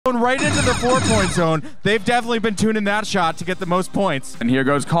right into the 4-point zone. They've definitely been tuning that shot to get the most points. And here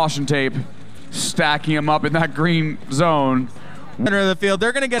goes caution tape, stacking them up in that green zone. Center of the field,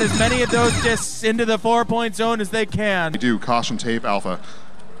 they're going to get as many of those discs into the 4-point zone as they can. We do caution tape alpha,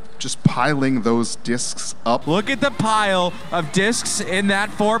 just piling those discs up. Look at the pile of discs in that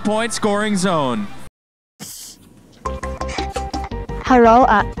 4-point scoring zone. Hello,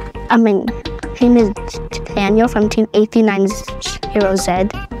 my name is Daniel from Team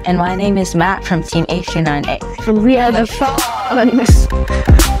 890Z. And my name is Matt from Team 829A. And we are the followers.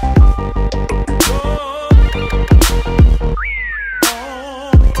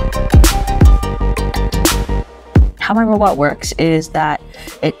 How my robot works is that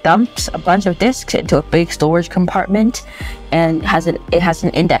it dumps a bunch of discs into a big storage compartment and it has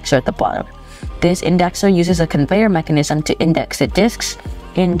an indexer at the bottom. This indexer uses a conveyor mechanism to index the discs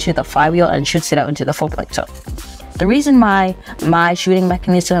into the flywheel and shoots it out into the 4-point zone. The reason my shooting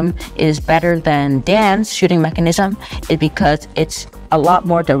mechanism is better than Dan's shooting mechanism is because it's a lot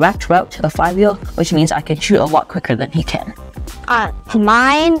more direct route to the flywheel, which means I can shoot a lot quicker than he can.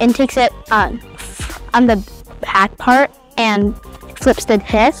 Mine takes it on the back part and flips the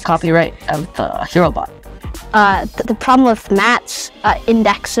disc. Copyright of the robot. The problem with Matt's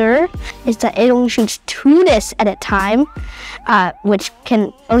indexer is that it only shoots 2 discs at a time, which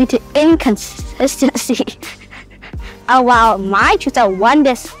can lead to inconsistency. While mine shoots out 1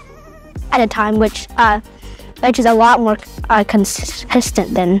 disc at a time, which is a lot more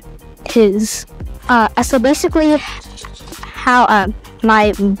consistent than his. So basically, how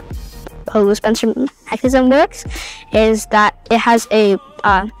my dispenser mechanism works is that it has a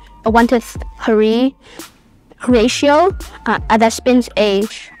 1-to-3 ratio that spins a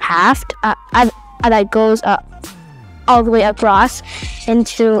shaft that goes all the way across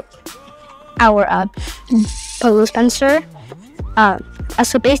into our dispenser.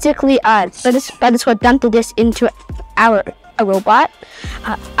 So basically, that is what dumped this into our robot.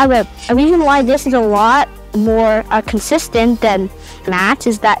 A reason why this is a lot more consistent than Matt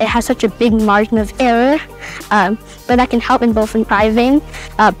is that it has such a big margin of error, but that can help in both driving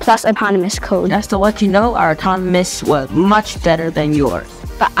plus autonomous code. Just to let you know, our autonomous was much better than yours.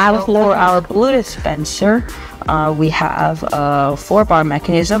 But For our blue dispenser, we have a 4-bar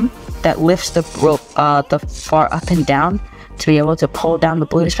mechanism that lifts the rope the bar up and down to be able to pull down the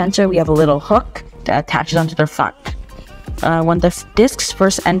blue dispenser. We have a little hook that attaches onto the front. When the discs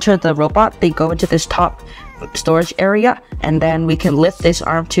first enter the robot, they go into this top storage area, and then we can lift this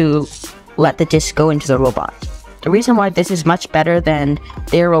arm to let the disc go into the robot. The reason why this is much better than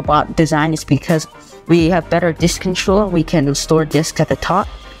their robot design is because we have better disc control. We can store discs at the top,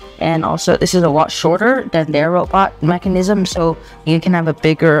 and also this is a lot shorter than their robot mechanism, so you can have a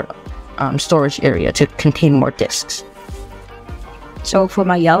bigger storage area to contain more discs. So for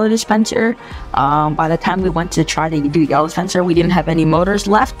my yellow dispenser, by the time we went to try to do yellow dispenser, we didn't have any motors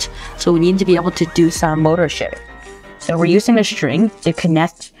left, so we need to be able to do some motor sharing. So we're using a string to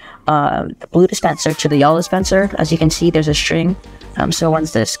connect the blue dispenser to the yellow dispenser. As you can see, there's a string. So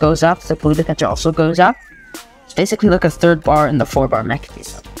once this goes up, the blue dispenser also goes up. It's basically like a 3rd bar in the 4-bar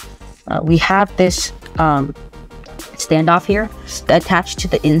mechanism. We have this standoff here attached to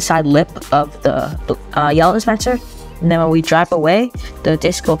the inside lip of the yellow dispenser. And then when we drive away, the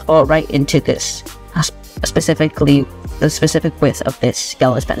disc will fall right into this, specifically the specific width of this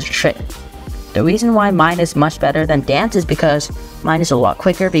yellow dispenser tray. The reason why mine is much better than Dan's is because mine is a lot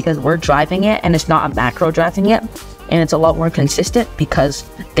quicker because we're driving it and it's not a macro driving it. And it's a lot more consistent because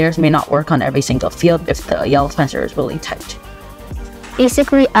theirs may not work on every single field if the yellow dispenser is really tight.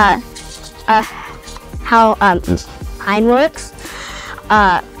 Basically, how mine works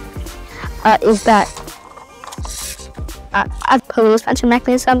is that a dispenser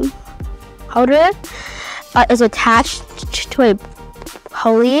mechanism holder is attached to a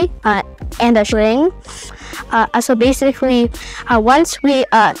pulley and a string. So basically, once we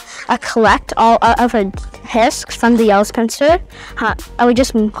collect all of our discs from the yellow dispenser, we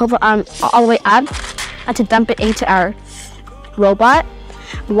just move all the way up to dump it into our robot.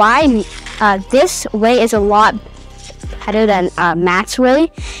 Why this way is a lot better than Matt's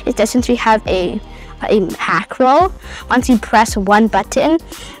way is that since we have a macro, once you press one button,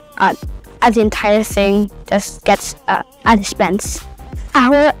 the entire thing just gets dispensed.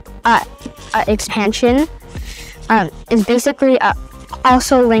 Our expansion is basically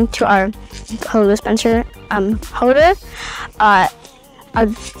also linked to our dispenser holder.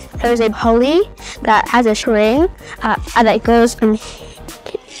 There's a pulley that has a string that goes from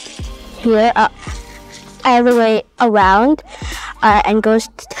here all the way around and goes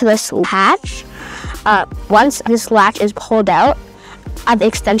to this latch. Once this latch is pulled out, at the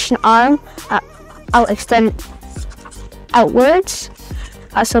extension arm, I'll extend outwards.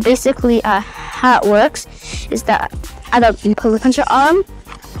 So basically, how it works is that at the pulley puncher arm,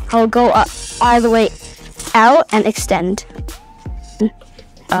 I'll go all the way out and extend.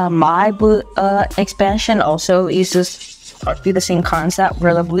 My blue expansion also uses the same concept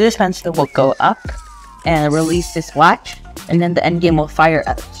where the blue dispenser will go up and release this latch, and then the end game will fire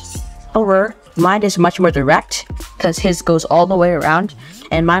out. However, mine is much more direct because his goes all the way around,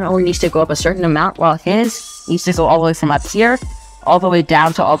 and mine only needs to go up a certain amount, while his needs to go all the way from up here all the way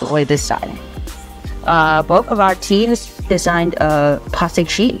down to all the way this side. Both of our teams designed a plastic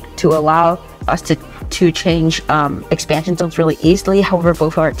sheet to allow us to change expansion zones really easily. However,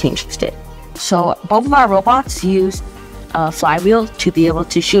 both of our teams used it. So both of our robots use a flywheel to be able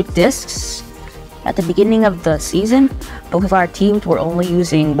to shoot discs. At the beginning of the season, both of our teams were only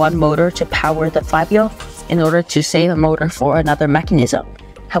using one motor to power the flywheel in order to save a motor for another mechanism.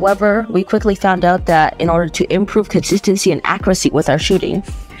 However, we quickly found out that in order to improve consistency and accuracy with our shooting,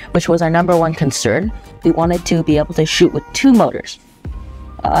 which was our #1 concern, we wanted to be able to shoot with 2 motors.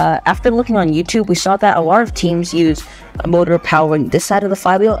 After looking on YouTube, we saw that a lot of teams use a motor powering this side of the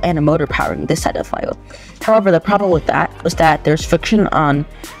flywheel and a motor powering this side of the flywheel. However, the problem with that was that there's friction on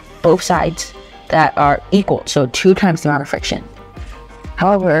both sides that are equal, so 2 times the amount of friction.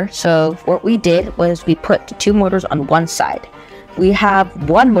 However, so what we did was we put 2 motors on one side. We have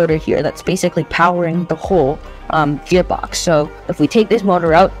one motor here that's basically powering the whole gearbox. So if we take this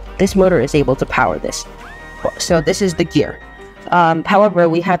motor out, this motor is able to power this. So this is the gear. However,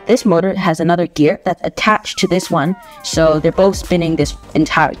 we have this motor has another gear that's attached to this one, so they're both spinning this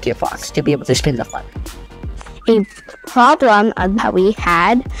entire gearbox to be able to spin the fun. A problem that we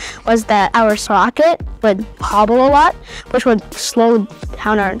had was that our sprocket would hobble a lot, which would slow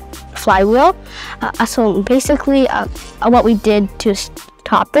down our flywheel. So basically, what we did to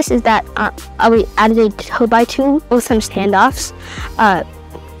stop this is that we added a 2x2 with some standoffs,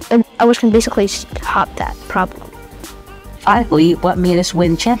 which can basically stop that problem. Finally, what made us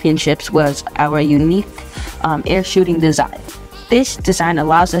win championships was our unique air shooting design. This design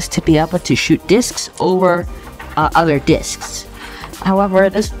allows us to be able to shoot discs over other discs. However,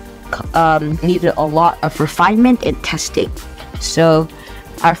 this needed a lot of refinement and testing. So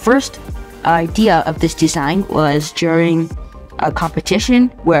our first idea of this design was during a competition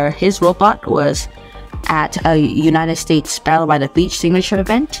where his robot was at a United States Battle by the Beach signature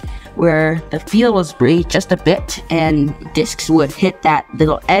event, where the field was raised just a bit and discs would hit that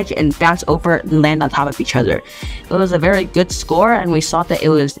little edge and bounce over and land on top of each other. It was a very good score, and we saw that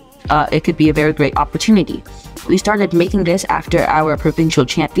it could be a very great opportunity. We started making this after our provincial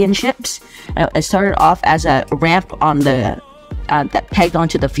championships. It started off as a ramp on the that pegged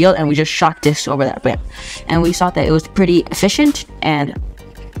onto the field, and we just shot discs over that ramp. And we saw that it was pretty efficient and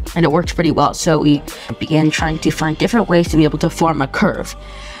it worked pretty well. So we began trying to find different ways to be able to form a curve.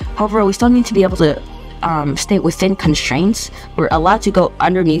 However, we still need to be able to stay within constraints. We're allowed to go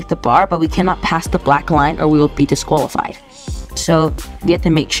underneath the bar, but we cannot pass the black line or we will be disqualified. So we have to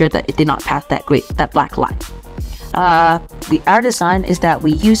make sure that it did not pass that black line. Our design is that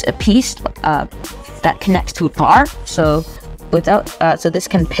we use a piece that connects to a bar, so this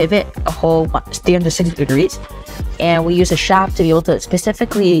can pivot a whole 360 degrees, and we use a shaft to be able to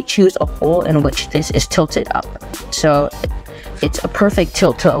specifically choose a hole in which this is tilted up. So it's a perfect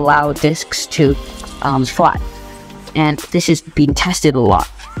tilt to allow discs to fly, and this is being tested a lot.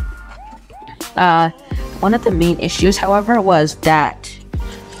 One of the main issues, however, was that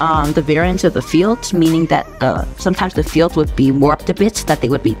the variance of the fields, meaning that sometimes the fields would be warped a bit, that they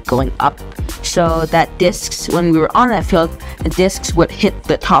would be going up, so that discs, when we were on that field, the discs would hit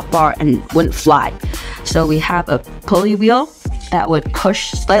the top bar and wouldn't fly. So we have a pulley wheel that would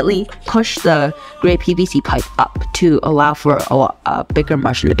slightly push the gray PVC pipe up to allow for a bigger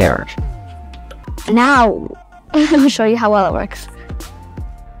margin of error. Now, I'll show you how well it works.